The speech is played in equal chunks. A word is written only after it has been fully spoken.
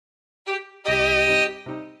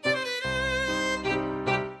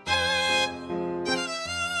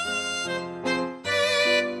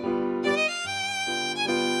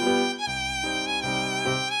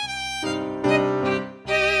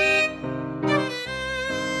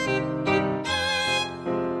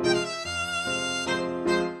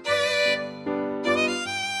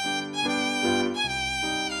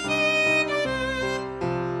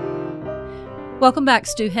Welcome back,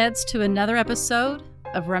 Stewheads, to another episode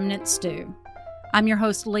of Remnant Stew. I'm your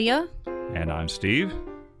host, Leah. And I'm Steve.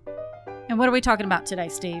 And what are we talking about today,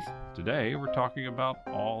 Steve? Today, we're talking about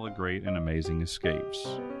all the great and amazing escapes.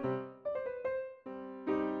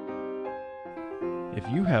 If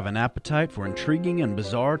you have an appetite for intriguing and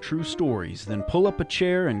bizarre true stories, then pull up a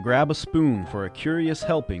chair and grab a spoon for a curious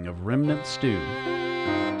helping of Remnant Stew.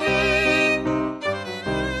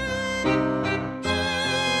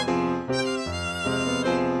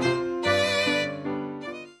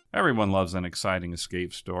 Everyone loves an exciting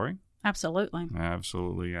escape story. Absolutely.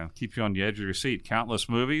 Absolutely. Keep you on the edge of your seat. Countless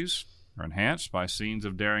movies are enhanced by scenes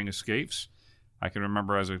of daring escapes. I can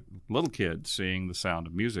remember as a little kid seeing The Sound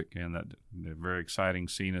of Music and that very exciting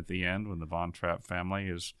scene at the end when the Von Trapp family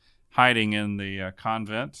is hiding in the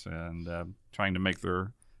convent and trying to make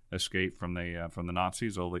their escape from the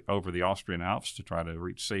Nazis over the Austrian Alps to try to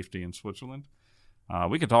reach safety in Switzerland.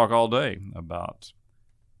 We could talk all day about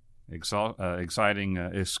exciting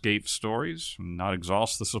escape stories, not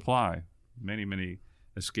exhaust the supply. Many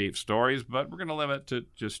escape stories, but we're going to limit to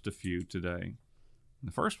just a few today.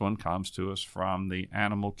 The first one comes to us from the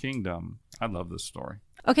animal kingdom. I love this story.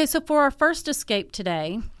 Okay, so for our first escape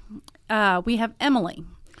today, we have Emily.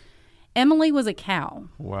 Emily was a cow.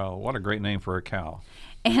 Well, what a great name for a cow.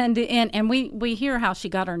 And we hear how she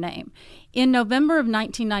got her name. In November of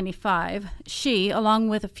 1995, she, along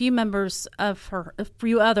with a few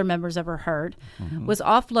other members of her herd, was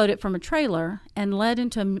offloaded from a trailer and led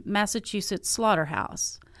into a Massachusetts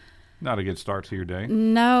slaughterhouse. Not a good start to your day.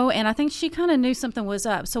 No, and I think she kind of knew something was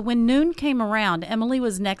up. So when noon came around, Emily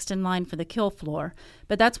was next in line for the kill floor,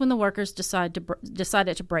 but that's when the workers decided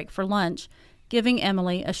to break for lunch, giving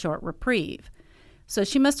Emily a short reprieve. So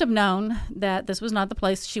she must have known that this was not the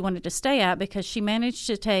place she wanted to stay at because she managed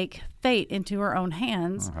to take fate into her own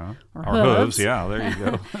hands, or hooves. Yeah, there you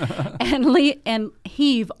go. and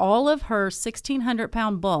heave all of her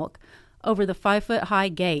 1,600-pound bulk over the 5-foot-high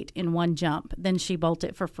gate in one jump. Then she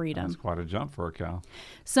bolted for freedom. That's quite a jump for a cow.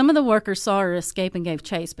 Some of the workers saw her escape and gave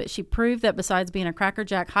chase, but she proved that besides being a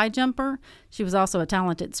crackerjack high jumper, she was also a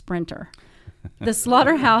talented sprinter. The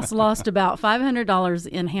slaughterhouse lost about $500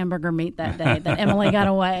 in hamburger meat that day that Emily got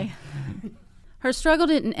away. Her struggle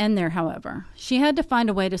didn't end there, however. She had to find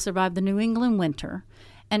a way to survive the New England winter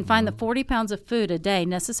and find the 40 pounds of food a day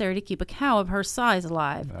necessary to keep a cow of her size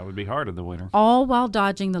alive. That would be hard in the winter. All while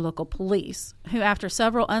dodging the local police, who, after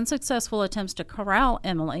several unsuccessful attempts to corral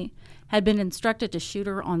Emily, had been instructed to shoot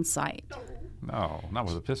her on sight. No, not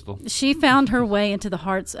with a pistol. She found her way into the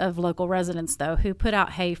hearts of local residents, though, who put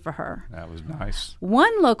out hay for her. That was nice.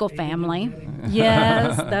 One local family,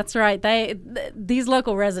 yes, that's right. These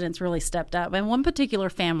local residents really stepped up. And one particular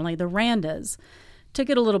family, the Randas,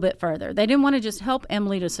 took it a little bit further. They didn't want to just help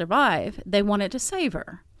Emily to survive. They wanted to save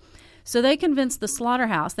her. So they convinced the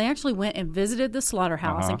slaughterhouse. They actually went and visited the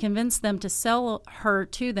slaughterhouse and convinced them to sell her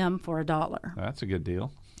to them for $1. That's a good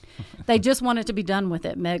deal. They just wanted to be done with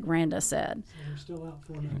it, Meg Randa said. So they're still out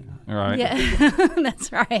 $4.99. Right. Yeah,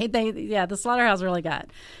 that's right. The slaughterhouse really got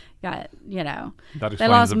That they explains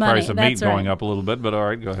lost the money. price of That's meat going right. up a little bit, but all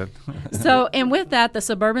right, go ahead. So, and with that, the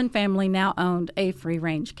suburban family now owned a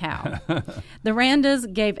free-range cow. The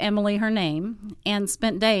Randas gave Emily her name and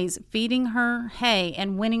spent days feeding her hay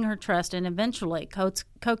and winning her trust and eventually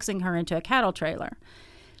coaxing her into a cattle trailer.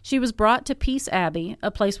 She was brought to Peace Abbey, a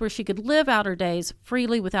place where she could live out her days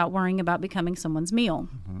freely without worrying about becoming someone's meal.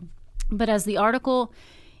 But as the article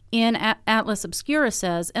in Atlas Obscura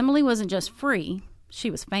says, Emily wasn't just free, she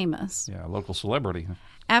was famous. Yeah, local celebrity.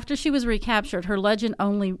 After she was recaptured, her legend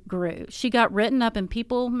only grew. She got written up in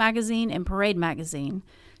People magazine and Parade magazine.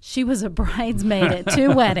 She was a bridesmaid at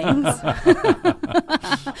 2 weddings.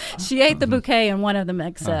 She ate the bouquet in one of them,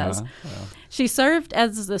 Meg says. She served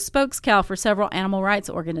as the spokescow for several animal rights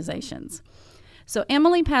organizations. So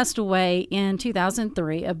Emily passed away in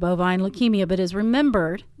 2003 of bovine leukemia, but is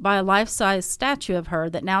remembered by a life-size statue of her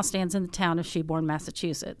that now stands in the town of Shelburne,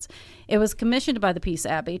 Massachusetts. It was commissioned by the Peace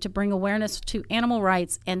Abbey to bring awareness to animal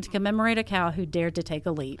rights and to commemorate a cow who dared to take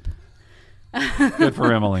a leap. Good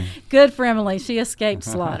for Emily. Good for Emily. She escaped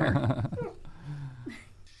slaughter.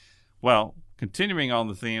 Well, continuing on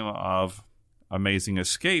the theme of amazing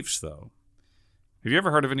escapes, though, have you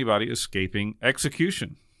ever heard of anybody escaping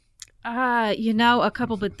execution? A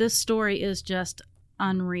couple, but this story is just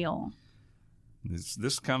unreal.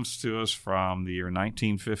 This comes to us from the year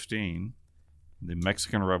 1915, the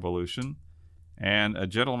Mexican Revolution, and a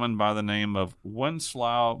gentleman by the name of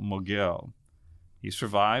Wenceslao Moguel. He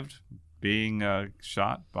survived being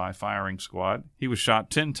shot by firing squad. He was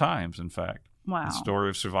shot 10 times, in fact. Wow. The story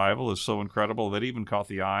of survival is so incredible that it even caught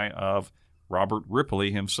the eye of Robert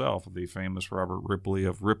Ripley himself, the famous Robert Ripley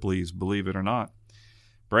of Ripley's Believe It or Not.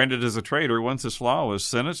 Branded as a traitor, Wenceslaus was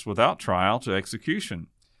sentenced without trial to execution.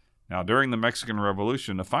 Now, during the Mexican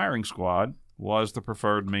Revolution, a firing squad was the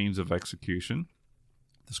preferred means of execution.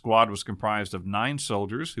 The squad was comprised of 9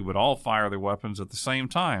 soldiers who would all fire their weapons at the same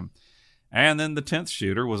time. And then the 10th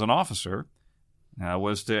shooter was an officer,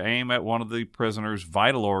 was to aim at one of the prisoner's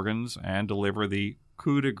vital organs and deliver the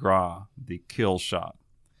coup de grace, the kill shot.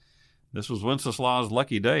 This was Wenceslaus'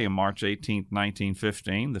 lucky day on March 18,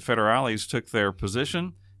 1915. The Federales took their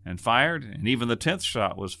position and fired, and even the 10th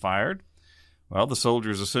shot was fired. Well, the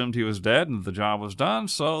soldiers assumed he was dead and the job was done,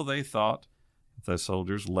 so they thought the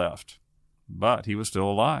soldiers left. But he was still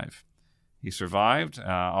alive. He survived,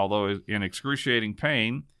 although in excruciating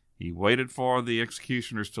pain. He waited for the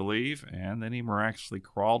executioners to leave, and then he miraculously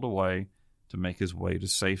crawled away to make his way to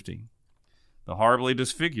safety. The horribly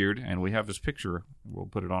disfigured, and we have his picture, we'll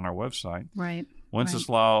put it on our website. Right.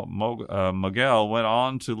 Wenceslaus Moguel went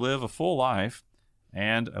on to live a full life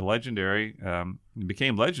and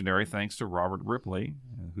became legendary thanks to Robert Ripley,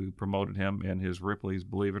 who promoted him in his Ripley's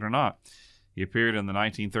Believe It or Not. He appeared in the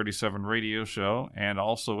 1937 radio show and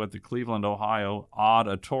also at the Cleveland, Ohio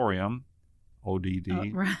Auditorium,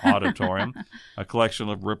 ODD, Auditorium, a collection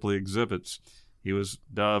of Ripley exhibits. He was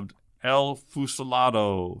dubbed El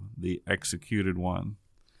Fusilado, the executed one.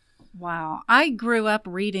 Wow. I grew up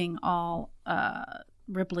reading all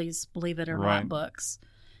Ripley's Believe It or Not books.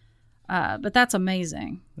 But that's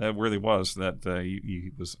amazing. That really was. That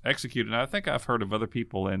he was executed. And I think I've heard of other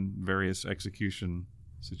people in various execution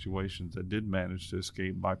situations that did manage to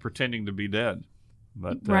escape by pretending to be dead.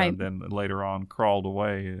 But then later on crawled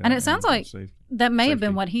away. And it sounds like that may have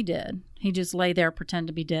been what he did. He just lay there, pretend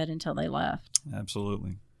to be dead until they left.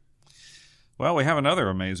 Absolutely. Well, we have another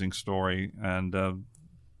amazing story, and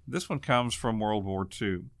this one comes from World War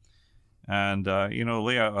II. And,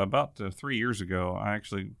 Leah, about 3 years ago,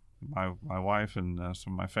 my wife and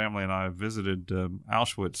some of my family and I visited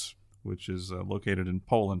Auschwitz, which is located in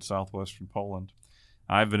Poland, southwestern Poland.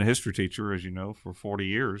 I've been a history teacher, as you know, for 40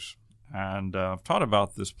 years. And I've taught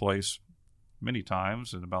about this place many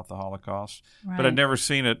times and about the Holocaust, but I'd never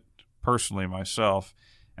seen it personally myself.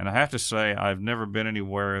 And I have to say, I've never been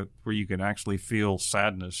anywhere where you can actually feel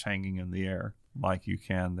sadness hanging in the air like you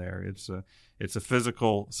can there. It's a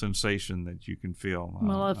physical sensation that you can feel.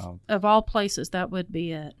 Well, of all places, that would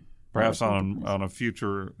be it. Perhaps on a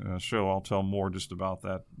future show, I'll tell more just about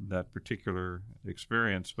that particular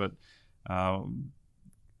experience. But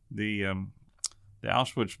the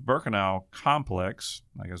Auschwitz-Birkenau complex,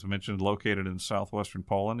 like as I mentioned, located in southwestern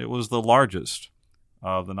Poland, it was the largest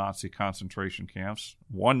of the Nazi concentration camps.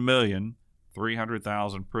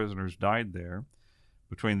 1,300,000 prisoners died there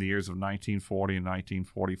between the years of 1940 and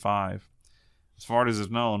 1945. As far as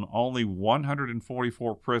is known, only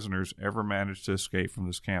 144 prisoners ever managed to escape from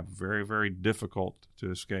this camp. Very, very difficult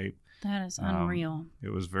to escape. That is unreal. It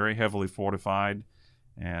was very heavily fortified.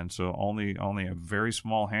 And so only a very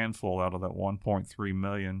small handful out of that 1.3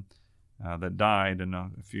 million that died, and a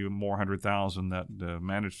few more 100,000 that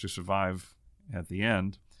managed to survive at the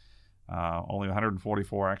end. Only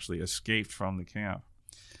 144 actually escaped from the camp.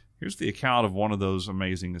 Here's the account of one of those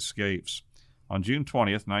amazing escapes. On June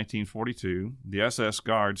 20th, 1942, the SS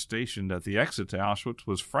guard stationed at the exit to Auschwitz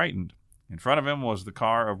was frightened. In front of him was the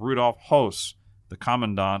car of Rudolf Höss, the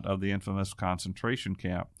commandant of the infamous concentration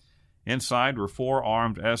camp. Inside were 4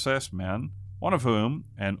 armed SS men, one of whom,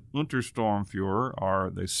 an Untersturmführer,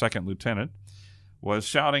 or the second lieutenant, was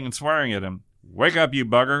shouting and swearing at him. "Wake up, you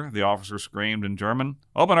bugger," the officer screamed in German.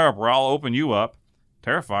 "Open up or I'll open you up."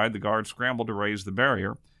 Terrified, the guard scrambled to raise the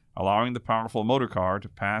barrier, allowing the powerful motor car to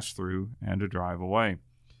pass through and to drive away.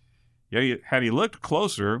 Yet, had he looked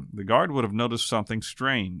closer, the guard would have noticed something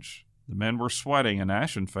strange. The men were sweating and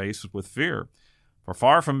ashen-faced with fear. For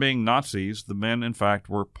far from being Nazis, the men, in fact,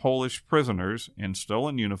 were Polish prisoners in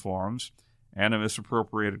stolen uniforms and a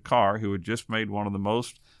misappropriated car who had just made one of the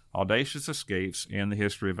most audacious escapes in the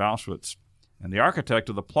history of Auschwitz. And the architect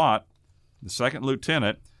of the plot, the second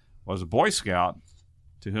lieutenant, was a Boy Scout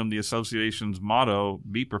to whom the association's motto,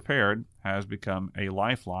 "Be Prepared," has become a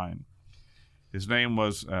lifeline. His name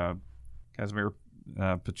was Kazimierz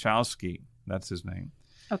Piechowski. That's his name.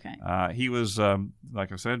 Okay. He was,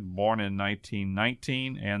 like I said, born in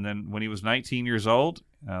 1919, and then when he was 19 years old,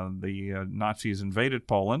 the Nazis invaded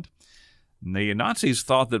Poland. And the Nazis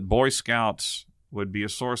thought that Boy Scouts would be a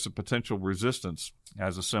source of potential resistance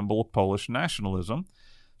as a symbol of Polish nationalism,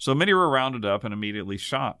 so many were rounded up and immediately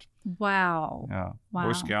shot. Wow. Wow.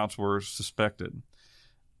 Boy Scouts were suspected.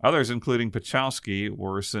 Others, including Piechowski,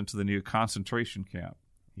 were sent to the new concentration camp.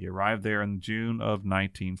 He arrived there in June of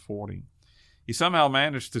 1940. He somehow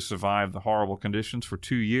managed to survive the horrible conditions for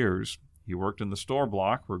 2 years. He worked in the store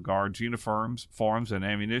block where guards' uniforms, forms, and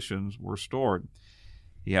ammunition were stored.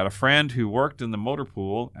 He had a friend who worked in the motor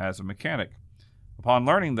pool as a mechanic. Upon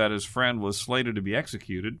learning that his friend was slated to be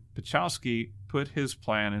executed, Piechowski put his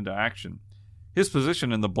plan into action. His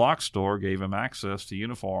position in the block store gave him access to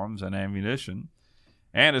uniforms and ammunition,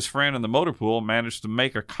 and his friend in the motor pool managed to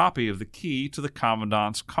make a copy of the key to the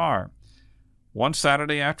commandant's car. One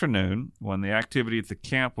Saturday afternoon, when the activity at the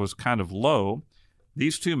camp was kind of low,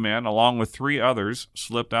 these two men, along with 3 others,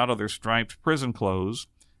 slipped out of their striped prison clothes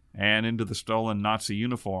and into the stolen Nazi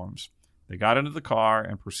uniforms. They got into the car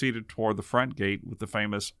and proceeded toward the front gate with the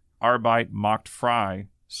famous Arbeit macht frei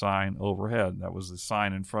sign overhead. That was the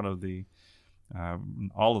sign in front of the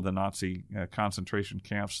all of the Nazi concentration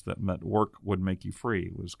camps that meant work would make you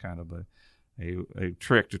free. It was kind of a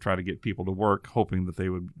trick to try to get people to work, hoping that they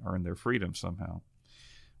would earn their freedom somehow.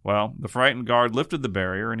 Well, the frightened guard lifted the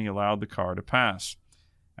barrier and he allowed the car to pass.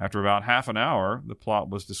 After about half an hour, the plot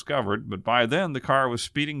was discovered, but by then the car was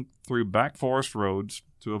speeding through back forest roads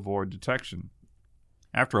to avoid detection.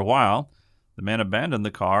 After a while, the men abandoned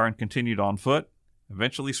the car and continued on foot,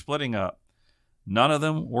 eventually splitting up. None of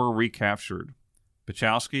them were recaptured.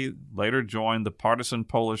 Piechowski later joined the partisan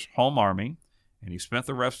Polish Home Army, and he spent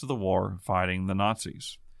the rest of the war fighting the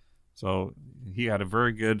Nazis. So he had a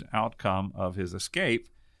very good outcome of his escape.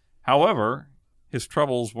 However, his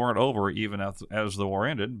troubles weren't over even as the war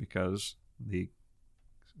ended, because the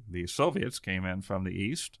Soviets came in from the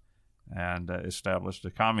east and established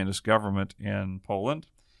a communist government in Poland.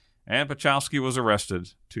 And Piechowski was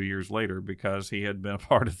arrested 2 years later because he had been a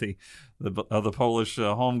part of the Polish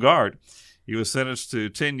Home Guard. He was sentenced to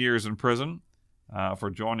 10 years in prison for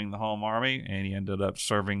joining the Home Army, and he ended up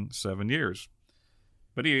serving 7 years.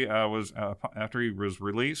 But he after he was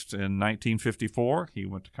released in 1954, he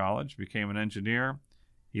went to college, became an engineer.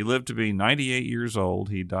 He lived to be 98 years old.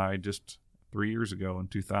 He died just 3 years ago in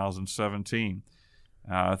 2017.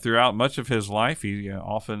 Throughout much of his life, he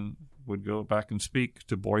often would go back and speak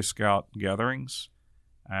to Boy Scout gatherings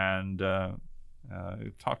and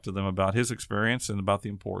talk to them about his experience and about the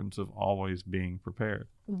importance of always being prepared.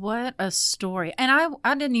 What a story. And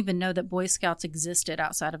I didn't even know that Boy Scouts existed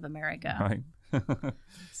outside of America. Right.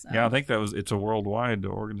 So. Yeah, I think it's a worldwide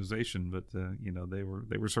organization, but they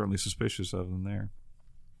were certainly suspicious of them there.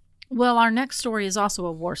 Well, our next story is also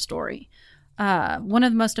a war story. One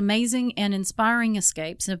of the most amazing and inspiring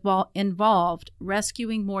escapes involved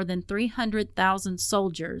rescuing more than 300,000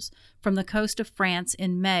 soldiers from the coast of France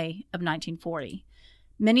in May of 1940.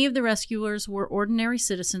 Many of the rescuers were ordinary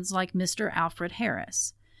citizens like Mr. Alfred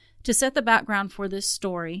Harris. To set the background for this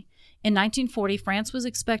story, in 1940, France was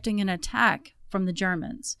expecting an attack from the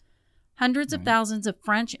Germans. Hundreds of thousands of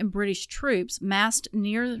French and British troops massed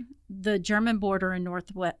near the German border in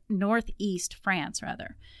northeast France.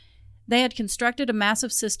 They had constructed a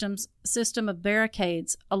massive system of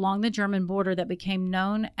barricades along the German border that became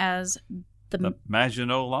known as the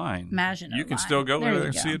Maginot Line. You can still go there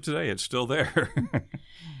and see it today. It's still there.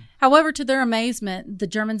 However, to their amazement, the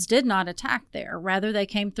Germans did not attack there. Rather, they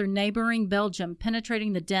came through neighboring Belgium,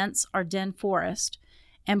 penetrating the dense Ardennes forest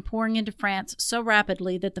and pouring into France so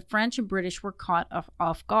rapidly that the French and British were caught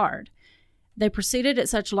off guard. They proceeded at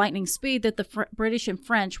such lightning speed that the British and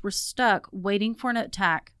French were stuck waiting for an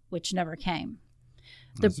attack, which never came.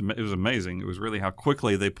 It was amazing. It was really how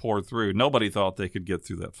quickly they poured through. Nobody thought they could get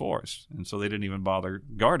through that forest, and so they didn't even bother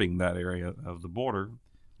guarding that area of the border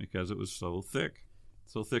because it was so thick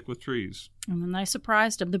with trees. And then they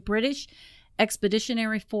surprised them. The British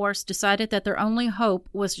Expeditionary Force decided that their only hope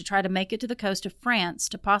was to try to make it to the coast of France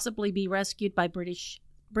to possibly be rescued by British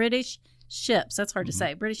ships. That's hard to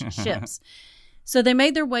say. British ships. So they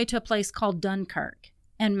made their way to a place called Dunkirk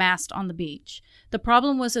and massed on the beach. The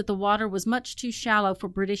problem was that the water was much too shallow for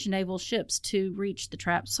British naval ships to reach the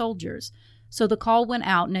trapped soldiers. So the call went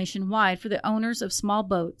out nationwide for the owners of small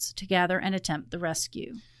boats to gather and attempt the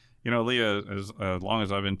rescue. Leah, as long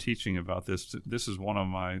as I've been teaching about this is one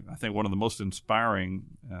of the most inspiring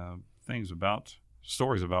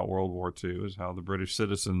stories about World War II is how the British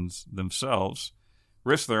citizens themselves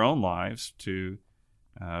risked their own lives to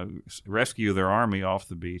rescue their army off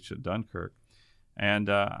the beach at Dunkirk. And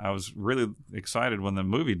I was really excited when the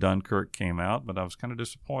movie Dunkirk came out, but I was kind of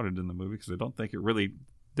disappointed in the movie because I don't think it really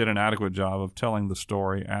did an adequate job of telling the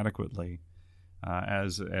story adequately.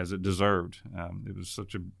 As it deserved. It was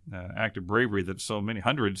such an act of bravery that so many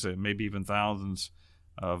hundreds, maybe even thousands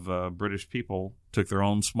of British people took their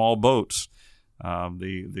own small boats.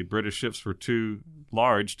 The British ships were too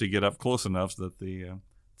large to get up close enough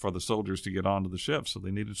for the soldiers to get onto the ships, so they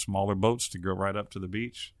needed smaller boats to go right up to the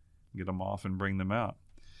beach get them off and bring them out.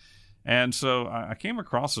 And so I came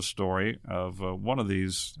across a story of one of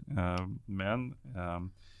these men,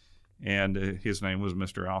 and his name was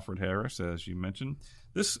Mr. Alfred Harris, as you mentioned.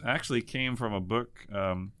 This actually came from a book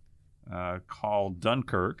called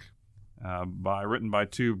Dunkirk, written by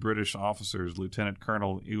two British officers, Lieutenant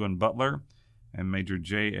Colonel Ewan Butler and Major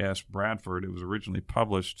J.S. Bradford. It was originally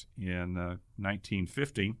published in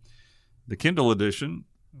 1950. The Kindle edition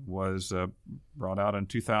was brought out in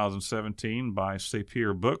 2017 by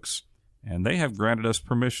Sapir Books, and they have granted us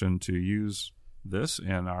permission to use this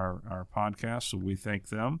in our podcast, so we thank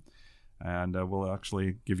them. And we'll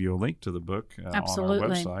actually give you a link to the book on our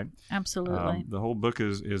website. Absolutely. The whole book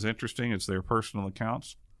is interesting. It's their personal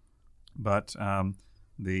accounts. But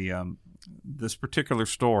this particular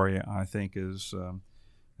story, I think, is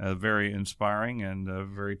very inspiring and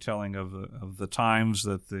very telling of the times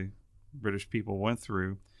that the British people went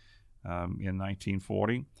through in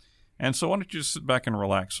 1940. And so why don't you sit back and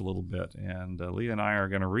relax a little bit. And Leah and I are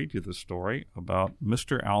going to read you the story about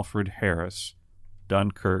Mr. Alfred Harris,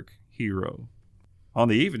 Dunkirk hero. On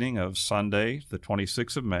the evening of Sunday, the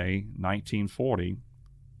 26th of May, 1940,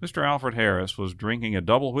 Mr. Alfred Harris was drinking a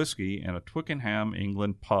double whiskey in a Twickenham,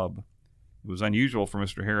 England pub. It was unusual for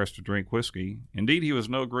Mr. Harris to drink whiskey. Indeed, he was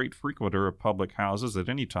no great frequenter of public houses at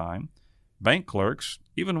any time. Bank clerks,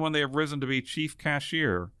 even when they have risen to be chief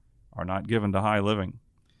cashier, are not given to high living.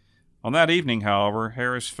 On that evening, however,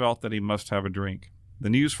 Harris felt that he must have a drink. The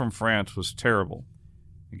news from France was terrible.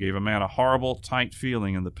 It gave a man a horrible, tight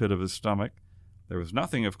feeling in the pit of his stomach. There was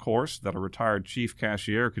nothing, of course, that a retired chief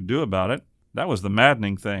cashier could do about it. That was the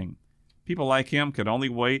maddening thing. People like him could only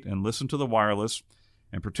wait and listen to the wireless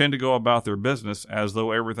and pretend to go about their business as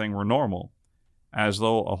though everything were normal, as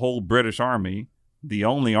though a whole British army, the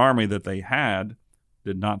only army that they had,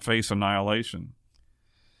 did not face annihilation.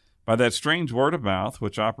 By that strange word of mouth,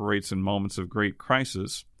 which operates in moments of great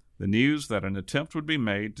crisis, the news that an attempt would be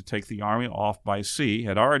made to take the army off by sea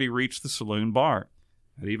had already reached the saloon bar.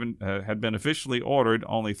 Had been officially ordered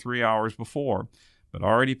only 3 hours before, but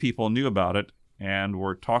already people knew about it and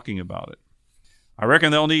were talking about it. "I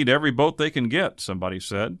reckon they'll need every boat they can get," somebody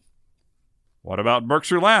said. "What about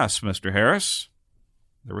Berkshire Lass, Mr. Harris?"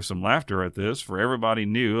 There was some laughter at this, for everybody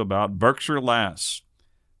knew about Berkshire Lass.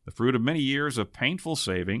 The fruit of many years of painful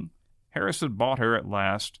saving, Harris had bought her at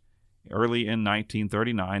last early in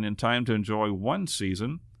 1939 in time to enjoy one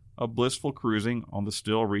season of blissful cruising on the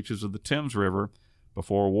still reaches of the Thames River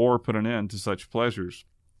before war put an end to such pleasures.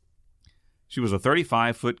 She was a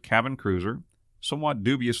 35-foot cabin cruiser, somewhat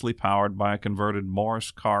dubiously powered by a converted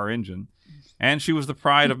Morris car engine, and she was the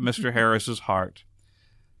pride of Mr. Harris's heart.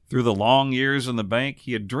 Through the long years in the bank,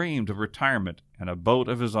 he had dreamed of retirement and a boat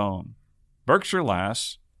of his own. Berkshire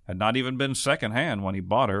Lass had not even been second-hand when he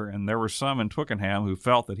bought her, and there were some in Twickenham who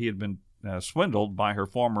felt that he had been swindled by her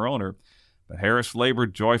former owner. But Harris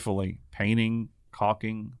labored joyfully, painting,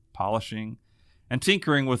 caulking, polishing, and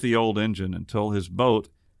tinkering with the old engine until his boat,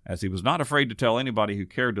 as he was not afraid to tell anybody who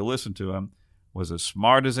cared to listen to him, was as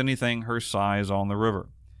smart as anything her size on the river.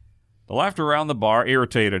 The laughter around the bar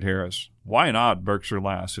irritated Harris. Why not Berkshire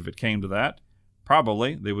Lass if it came to that?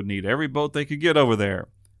 Probably they would need every boat they could get over there.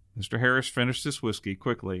 Mr. Harris finished his whiskey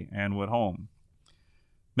quickly and went home.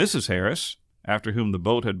 Mrs. Harris, after whom the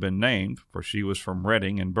boat had been named, for she was from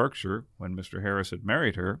Reading in Berkshire when Mr. Harris had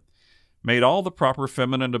married her, made all the proper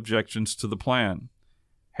feminine objections to the plan.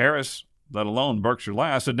 Harris, let alone Berkshire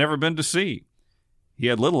Lass, had never been to sea. He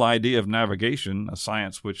had little idea of navigation, a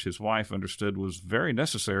science which his wife understood was very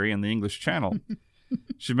necessary in the English Channel.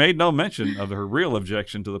 She made no mention of her real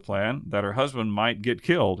objection to the plan, that her husband might get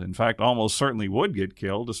killed, in fact, almost certainly would get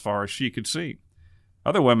killed as far as she could see.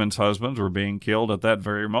 Other women's husbands were being killed at that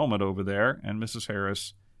very moment over there, and Mrs.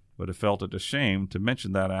 Harris would have felt it a shame to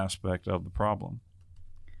mention that aspect of the problem.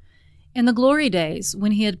 In the glory days,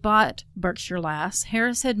 when he had bought Berkshire Lass,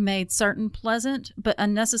 Harris had made certain pleasant but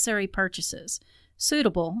unnecessary purchases,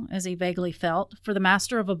 suitable, as he vaguely felt, for the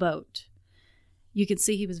master of a boat. You could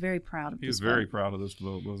see he was very proud of this boat. He was very proud of this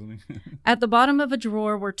boat, wasn't he? At the bottom of a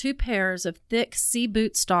drawer were 2 pairs of thick sea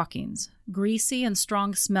boot stockings, greasy and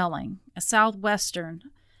strong-smelling, a southwestern,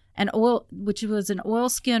 which was an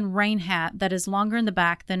oilskin rain hat that is longer in the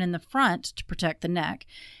back than in the front to protect the neck,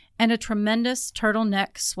 and a tremendous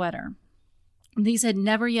turtleneck sweater. These had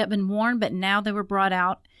never yet been worn, but now they were brought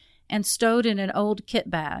out and stowed in an old kit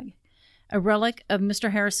bag, a relic of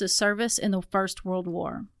Mr. Harris's service in the First World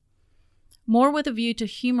War. More with a view to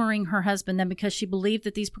humoring her husband than because she believed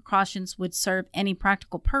that these precautions would serve any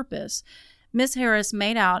practical purpose, Miss Harris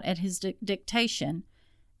made out at his dictation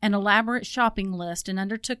an elaborate shopping list and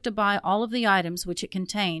undertook to buy all of the items which it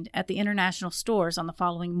contained at the international stores on the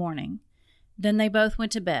following morning. Then they both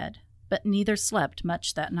went to bed, but neither slept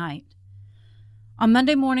much that night. On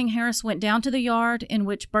Monday morning, Harris went down to the yard in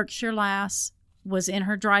which Berkshire Lass was in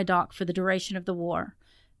her dry dock for the duration of the war.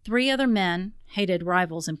 3 other men, hated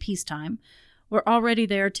rivals in peacetime, were already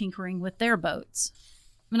there tinkering with their boats.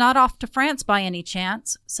 "Not off to France by any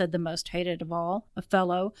chance," said the most hated of all, a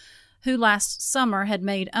fellow who last summer had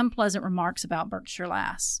made unpleasant remarks about Berkshire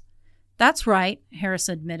Lass. "That's right," Harris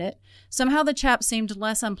admitted. Somehow the chap seemed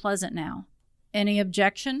less unpleasant now. "Any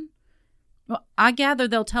objection?" "Well, I gather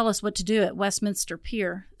they'll tell us what to do at Westminster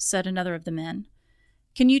Pier," said another of the men.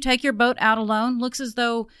 "Can you take your boat out alone? Looks as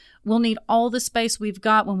though we'll need all the space we've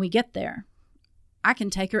got when we get there." "I can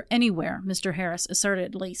take her anywhere," Mr. Harris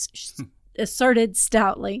asserted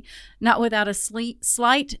stoutly, not without a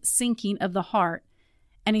slight sinking of the heart,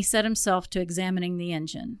 and he set himself to examining the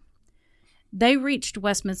engine. They reached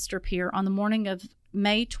Westminster Pier on the morning of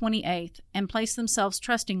May 28th and placed themselves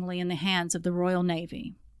trustingly in the hands of the Royal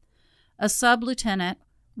Navy. A sub-lieutenant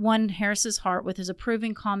won Harris's heart with his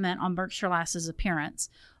approving comment on Berkshire Lass's appearance,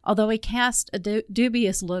 although he cast a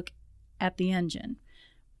dubious look at the engine.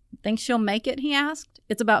 "Think she'll make it?" he asked.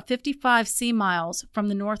 "It's about 55 sea miles from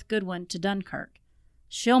the North Goodwin to Dunkirk."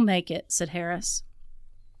 "She'll make it," said Harris.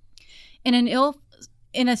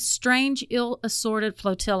 In a strange, ill-assorted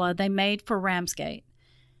flotilla, they made for Ramsgate.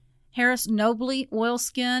 Harris nobly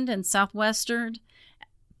oil-skinned and southwestered,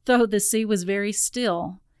 though the sea was very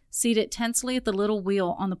still, seated tensely at the little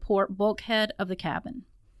wheel on the port bulkhead of the cabin.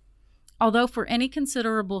 Although for any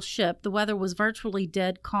considerable ship the weather was virtually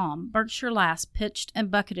dead calm, Berkshire Lass pitched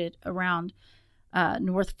and bucketed around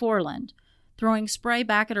North Foreland, throwing spray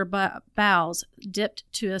back at her bows, dipped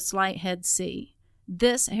to a slight head sea.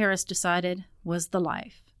 This, Harris decided, was the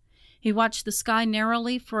life. He watched the sky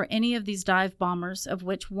narrowly for any of these dive bombers of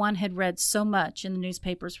which one had read so much in the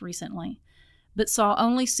newspapers recently, but saw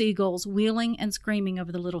only seagulls wheeling and screaming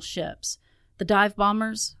over the little ships. The dive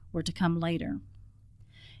bombers were to come later.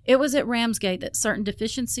 It was at Ramsgate that certain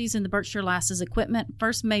deficiencies in the Berkshire Lass's equipment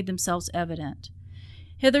first made themselves evident.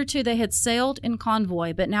 Hitherto they had sailed in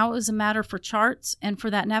convoy, but now it was a matter for charts and for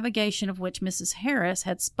that navigation of which Mrs. Harris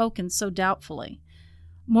had spoken so doubtfully.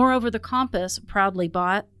 Moreover, the compass, proudly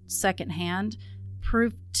bought, second-hand,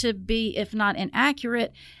 proved to be, if not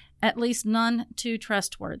inaccurate, at least none too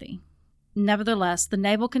trustworthy. Nevertheless, the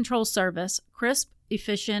Naval Control Service, crisp,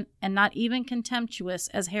 efficient, and not even contemptuous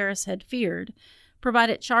as Harris had feared,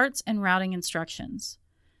 provided charts and routing instructions.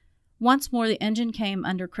 Once more the engine came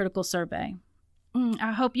under critical survey.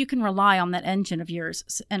 "I hope you can rely on that engine of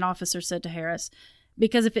yours," an officer said to Harris,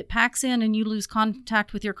 "because if it packs in and you lose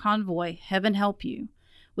contact with your convoy, heaven help you.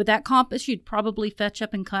 With that compass, you'd probably fetch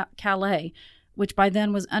up in Calais, which by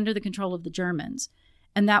then was under the control of the Germans,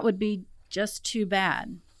 and that would be just too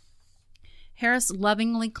bad." Harris,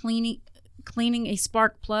 lovingly cleaning a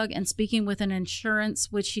spark plug and speaking with an assurance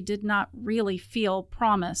which he did not really feel,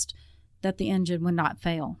 promised that the engine would not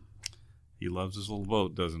fail. He loves his little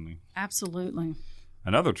boat, doesn't he? Absolutely.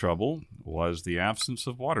 Another trouble was the absence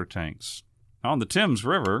of water tanks. On the Thames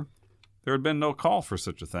River, there had been no call for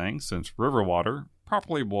such a thing, since river water,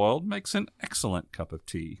 properly boiled, makes an excellent cup of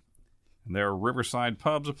tea. And there are riverside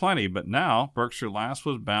pubs aplenty, but now Berkshire Lass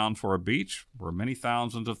was bound for a beach where many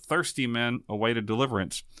thousands of thirsty men awaited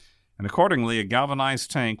deliverance, and accordingly a galvanized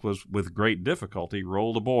tank was with great difficulty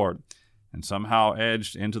rolled aboard and somehow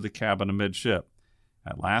edged into the cabin amidship.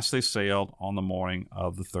 At last they sailed on the morning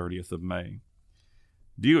of the 30th of May.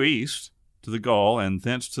 Due east to the Gull and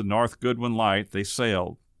thence to North Goodwin Light they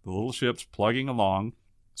sailed, the little ships plugging along,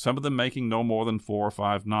 some of them making no more than 4 or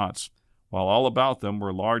 5 knots, while all about them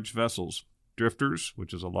were large vessels, drifters,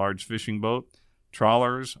 which is a large fishing boat,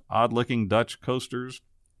 trawlers, odd-looking Dutch coasters,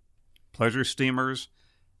 pleasure steamers,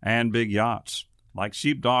 and big yachts. Like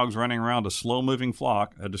sheepdogs running around a slow-moving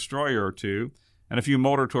flock, a destroyer or two, and a few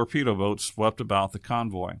motor torpedo boats swept about the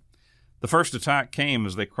convoy. The first attack came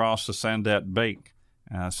as they crossed the Sandet Bake,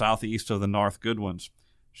 southeast of the North Goodwins.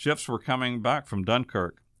 Ships were coming back from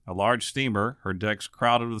Dunkirk. A large steamer, her decks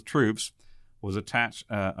crowded with troops, was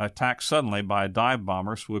attacked suddenly by a dive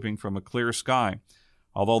bomber swooping from a clear sky.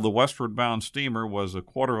 Although the westward-bound steamer was a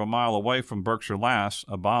quarter of a mile away from Berkshire Lass,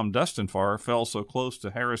 a bomb destined for her fell so close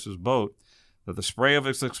to Harris's boat that the spray of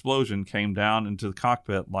its explosion came down into the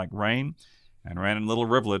cockpit like rain and ran in little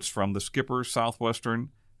rivulets from the skipper's southwestern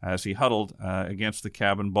as he huddled against the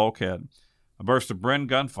cabin bulkhead. A burst of Bren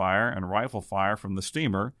gunfire and rifle fire from the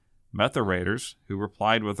steamer met the raiders, who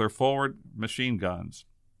replied with their forward machine guns.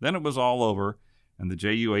 Then it was all over, and the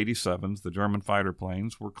Ju-87s, the German fighter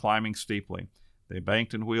planes, were climbing steeply. they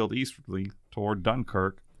banked and wheeled easterly toward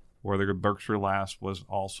Dunkirk, where the Berkshire Lass was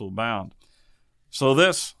also bound. So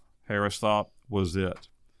this, Harris thought, was it.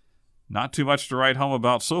 Not too much to write home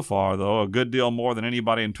about so far, though, a good deal more than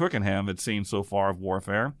anybody in Twickenham had seen so far of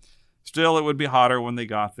warfare. Still, it would be hotter when they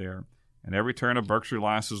got there, and every turn of Berkshire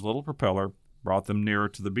Lass's little propeller brought them nearer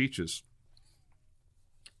to the beaches.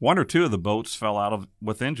 One or two of the boats fell out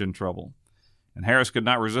with engine trouble, and Harris could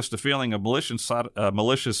not resist a feeling of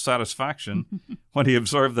malicious satisfaction when he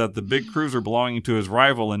observed that the big cruiser belonging to his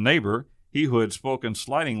rival and neighbor, he who had spoken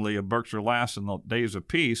slightingly of Berkshire Lass in the days of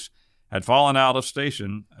peace, had fallen out of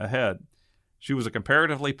station ahead. She was a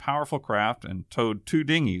comparatively powerful craft and towed 2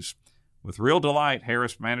 dinghies. With real delight,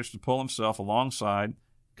 Harris managed to pull himself alongside,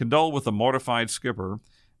 condole with the mortified skipper,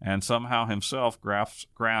 and somehow himself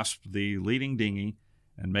grasp the leading dinghy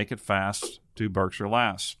and make it fast to Berkshire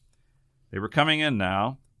Lass. They were coming in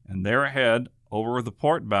now, and there ahead, over the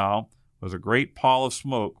port bow, was a great pall of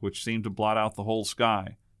smoke which seemed to blot out the whole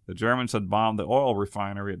sky. The Germans had bombed the oil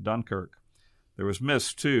refinery at Dunkirk. There was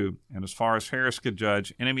mist, too, and as far as Harris could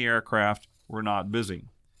judge, enemy aircraft were not busy.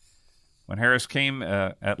 When Harris came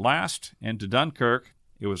at last into Dunkirk,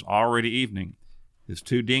 it was already evening. His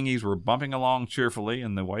 2 dinghies were bumping along cheerfully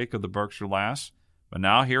in the wake of the Berkshire Lass, but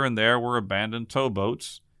now here and there were abandoned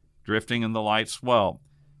towboats, drifting in the light swell.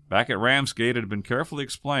 Back at Ramsgate, it had been carefully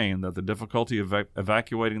explained that the difficulty of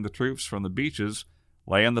evacuating the troops from the beaches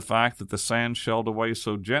lay in the fact that the sand shelled away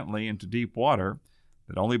so gently into deep water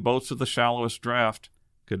that only boats of the shallowest draft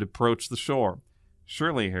could approach the shore.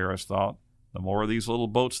 Surely, Harris thought, the more of these little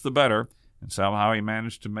boats the better, and somehow he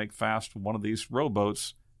managed to make fast one of these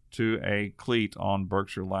rowboats to a cleat on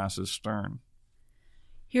Berkshire Lass's stern.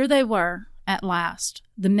 Here they were, at last,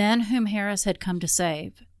 the men whom Harris had come to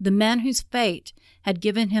save, the men whose fate had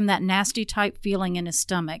given him that nasty tight feeling in his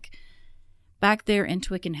stomach, back there in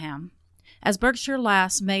Twickenham. As Berkshire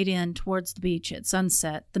Lass made in towards the beach at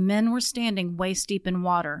sunset, the men were standing waist-deep in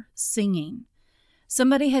water, singing.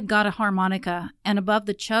 Somebody had got a harmonica, and above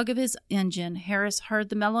the chug of his engine, Harris heard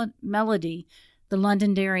the melody, the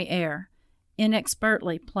Londonderry air,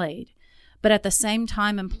 inexpertly played, but at the same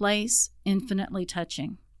time and place, infinitely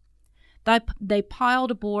touching. They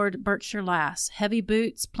piled aboard Berkshire Lass, heavy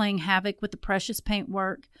boots playing havoc with the precious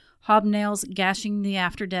paintwork, hobnails gashing the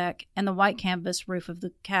afterdeck and the white canvas roof of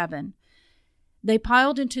the cabin. They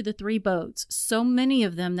piled into the 3 boats, so many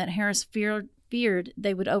of them that Harris feared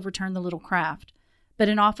they would overturn the little craft. But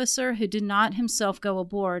an officer who did not himself go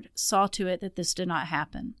aboard saw to it that this did not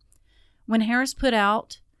happen. When Harris put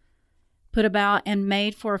about and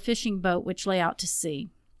made for a fishing boat which lay out to sea.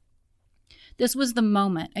 This was the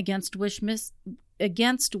moment against which Miss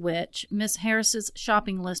Harris's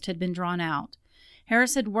shopping list had been drawn out.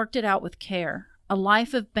 Harris had worked it out with care. A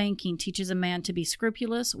life of banking teaches a man to be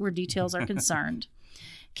scrupulous where details are concerned.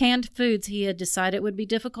 Canned foods he had decided would be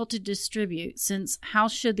difficult to distribute, since how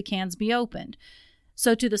should the cans be opened?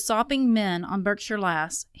 So to the sopping men on Berkshire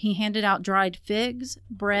Lass, he handed out dried figs,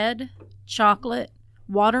 bread, chocolate,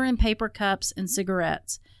 water in paper cups, and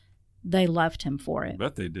cigarettes. They loved him for it. I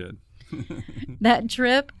bet they did. That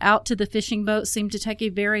trip out to the fishing boat seemed to take a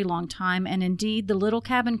very long time, and indeed the little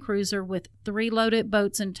cabin cruiser with 3 loaded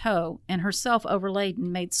boats in tow and herself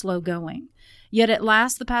overladen made slow going. Yet at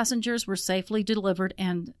last the passengers were safely delivered,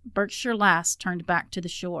 and Berkshire Lass turned back to the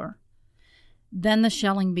shore. Then the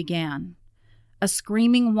shelling began. A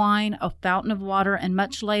screaming whine, a fountain of water, and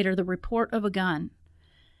much later the report of a gun.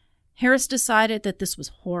 Harris decided that this was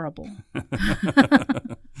horrible.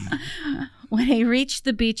 When he reached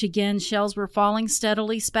the beach again, shells were falling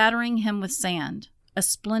steadily, spattering him with sand. A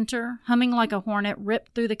splinter, humming like a hornet,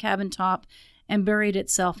 ripped through the cabin top and buried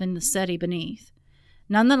itself in the seddy beneath.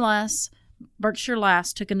 Nonetheless, Berkshire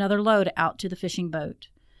Lass took another load out to the fishing boat.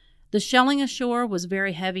 The shelling ashore was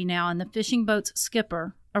very heavy now, and the fishing boat's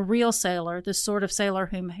skipper, a real sailor, the sort of sailor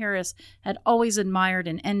whom Harris had always admired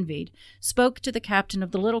and envied, spoke to the captain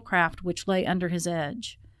of the little craft which lay under his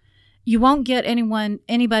edge. "You won't get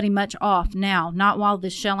anybody much off now, not while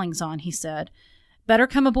this shelling's on," he said. "Better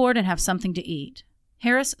come aboard and have something to eat."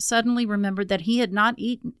 Harris suddenly remembered that he had not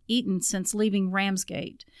eaten since leaving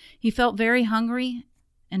Ramsgate. He felt very hungry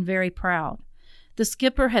and very proud. The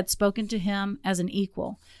skipper had spoken to him as an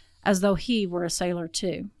equal, as though he were a sailor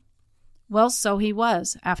too. Well, so he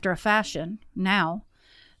was, after a fashion, now.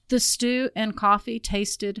 The stew and coffee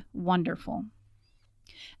tasted wonderful.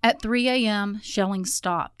 At 3 a.m., shelling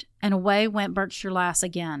stopped, and away went Berkshire Lass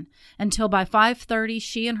again, until by 5:30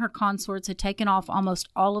 she and her consorts had taken off almost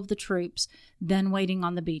all of the troops then waiting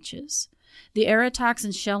on the beaches. The air attacks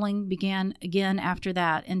and shelling began again after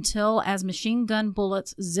that, until, as machine gun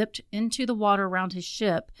bullets zipped into the water around his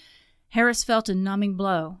ship, Harris felt a numbing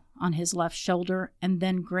blow on his left shoulder and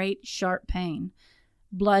then great sharp pain.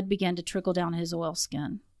 Blood began to trickle down his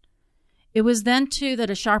oilskin. It was then, too, that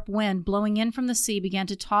a sharp wind blowing in from the sea began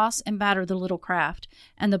to toss and batter the little craft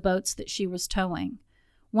and the boats that she was towing.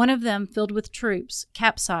 One of them, filled with troops,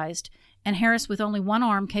 capsized, and Harris, with only one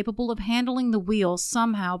arm capable of handling the wheel,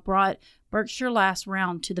 somehow brought Berkshire Lass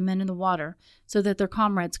round to the men in the water so that their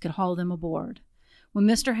comrades could haul them aboard. When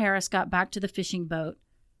Mr. Harris got back to the fishing boat,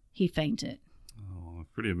 he fainted. Oh,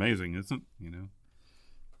 pretty amazing, isn't it?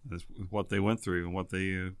 That's what they went through and what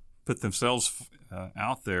they put themselves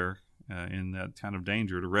out there in that kind of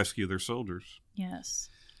danger to rescue their soldiers. Yes.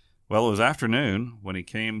 Well, it was afternoon when he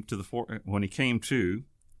came to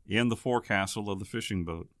in the forecastle of the fishing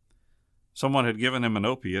boat. Someone had given him an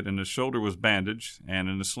opiate, and his shoulder was bandaged and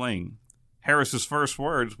in a sling. Harris's first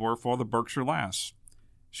words were for the Berkshire Lass.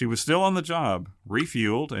 She was still on the job,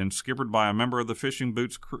 refueled and skippered by a member of the fishing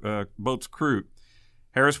boat's crew.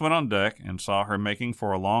 Harris went on deck and saw her making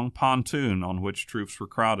for a long pontoon on which troops were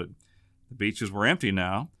crowded. The beaches were empty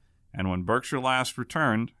now, and when Berkshire Lass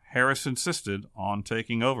returned, Harris insisted on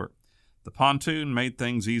taking over. The pontoon made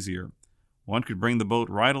things easier. One could bring the boat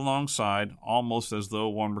right alongside, almost as though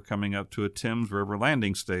one were coming up to a Thames River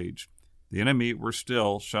landing stage. The enemy were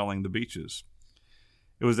still shelling the beaches.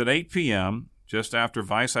 It was at 8 p.m., just after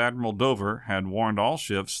Vice Admiral Dover had warned all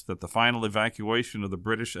ships that the final evacuation of the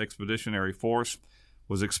British Expeditionary Force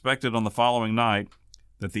was expected on the following night,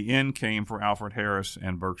 that the end came for Alfred Harris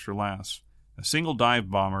and Berkshire Lass. A single dive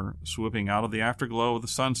bomber, swooping out of the afterglow of the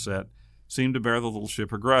sunset, seemed to bear the little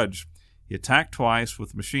ship a grudge. He attacked twice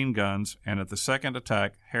with machine guns, and at the second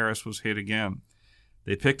attack, Harris was hit again.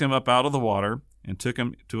 They picked him up out of the water and took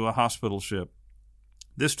him to a hospital ship.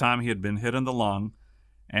 This time he had been hit in the lung,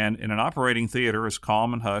 and in an operating theater as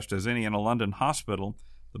calm and hushed as any in a London hospital,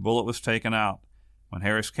 the bullet was taken out. When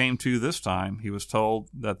Harris came to this time, he was told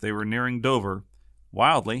that they were nearing Dover.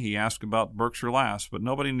 Wildly, he asked about Berkshire Lass, but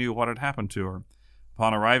nobody knew what had happened to her.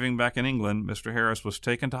 Upon arriving back in England, Mr. Harris was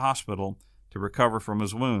taken to hospital to recover from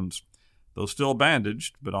his wounds. Though still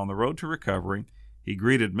bandaged, but on the road to recovery, he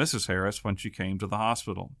greeted Mrs. Harris when she came to the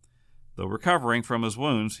hospital. Though recovering from his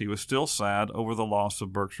wounds, he was still sad over the loss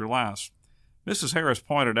of Berkshire Lass. Mrs. Harris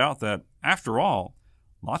pointed out that, after all,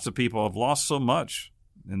 lots of people have lost so much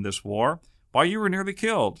in this war. Why, you were nearly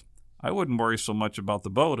killed. I wouldn't worry so much about the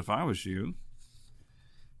boat if I was you.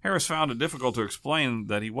 Harris found it difficult to explain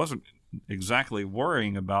that he wasn't exactly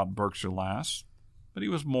worrying about Berkshire Lass, but he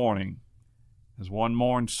was mourning, as one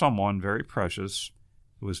mourns someone very precious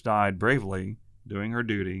who has died bravely doing her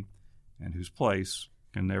duty and whose place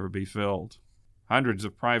can never be filled. Hundreds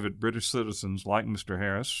of private British citizens like Mr.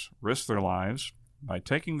 Harris risked their lives by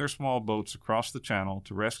taking their small boats across the channel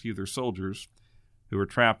to rescue their soldiers who were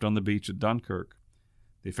trapped on the beach at Dunkirk.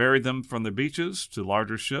 They ferried them from the beaches to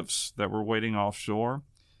larger ships that were waiting offshore.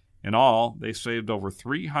 In all, they saved over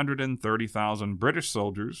 330,000 British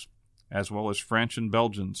soldiers, as well as French and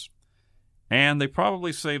Belgians. And they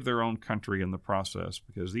probably saved their own country in the process,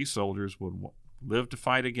 because these soldiers would live to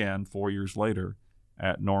fight again 4 years later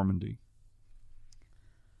at Normandy.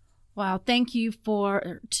 Wow, thank you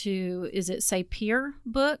is it Sapir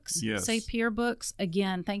Books? Yes. Sapir Books.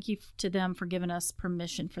 Again, thank you to them for giving us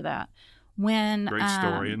permission for that. Great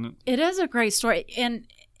story, isn't it? It is a great story, and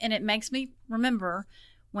it makes me remember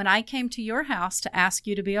when I came to your house to ask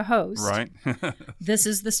you to be a host. Right. This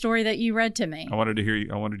is the story that you read to me. I wanted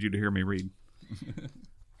you to hear me read.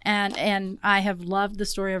 And I have loved the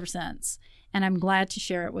story ever since, and I'm glad to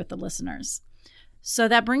share it with the listeners. So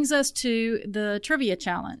that brings us to the trivia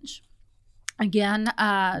challenge. Again,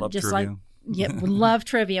 Love just trivia. we love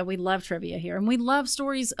trivia. We love trivia here, and we love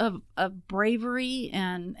stories of bravery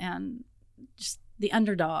and just the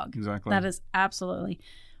underdog. Exactly. That is absolutely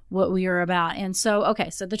what we are about. And so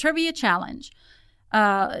the trivia challenge,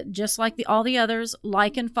 just like all the others,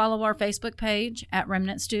 like and follow our Facebook page at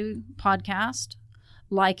Remnant Stew Podcast.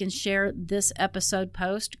 Like and share this episode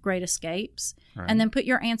post, Great Escapes, right. And then put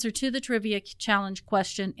your answer to the trivia challenge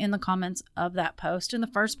question in the comments of that post. And the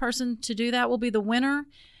first person to do that will be the winner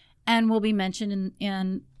and will be mentioned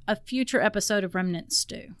in a future episode of Remnant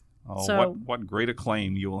Stew. Oh, so, what great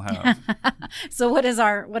acclaim you will have. So what is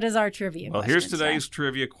our trivia Well, question? here's today's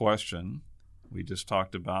trivia question. We just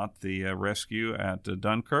talked about the rescue at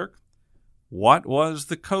Dunkirk. What was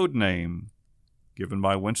the code name given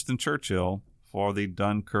by Winston Churchill for the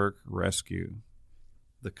Dunkirk rescue?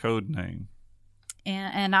 The code name.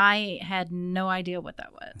 And I had no idea what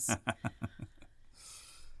that was.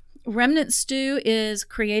 Remnant Stew is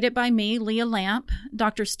created by me, Leah Lamp.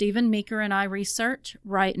 Dr. Stephen Meeker and I research,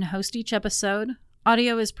 write, and host each episode.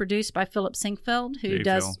 Audio is produced by Philip Sinkfeld, who Hey,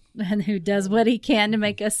 does what he can to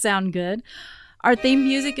make us sound good. Our theme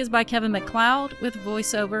music is by Kevin MacLeod, with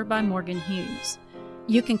voiceover by Morgan Hughes.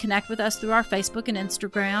 You can connect with us through our Facebook and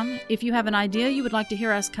Instagram. If you have an idea you would like to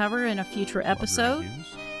hear us cover in a future episode,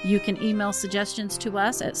 you can email suggestions to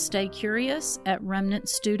us at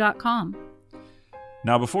staycurious@remnantstew.com.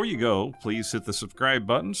 Now, before you go, please hit the subscribe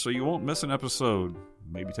button so you won't miss an episode.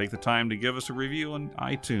 Maybe take the time to give us a review on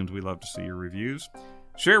iTunes. We love to see your reviews.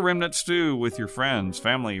 Share Remnant Stew with your friends,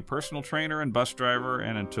 family, personal trainer, and bus driver.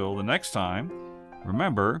 And until the next time,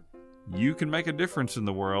 remember, you can make a difference in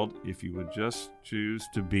the world if you would just choose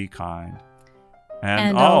to be kind.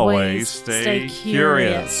 And always stay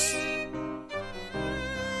curious.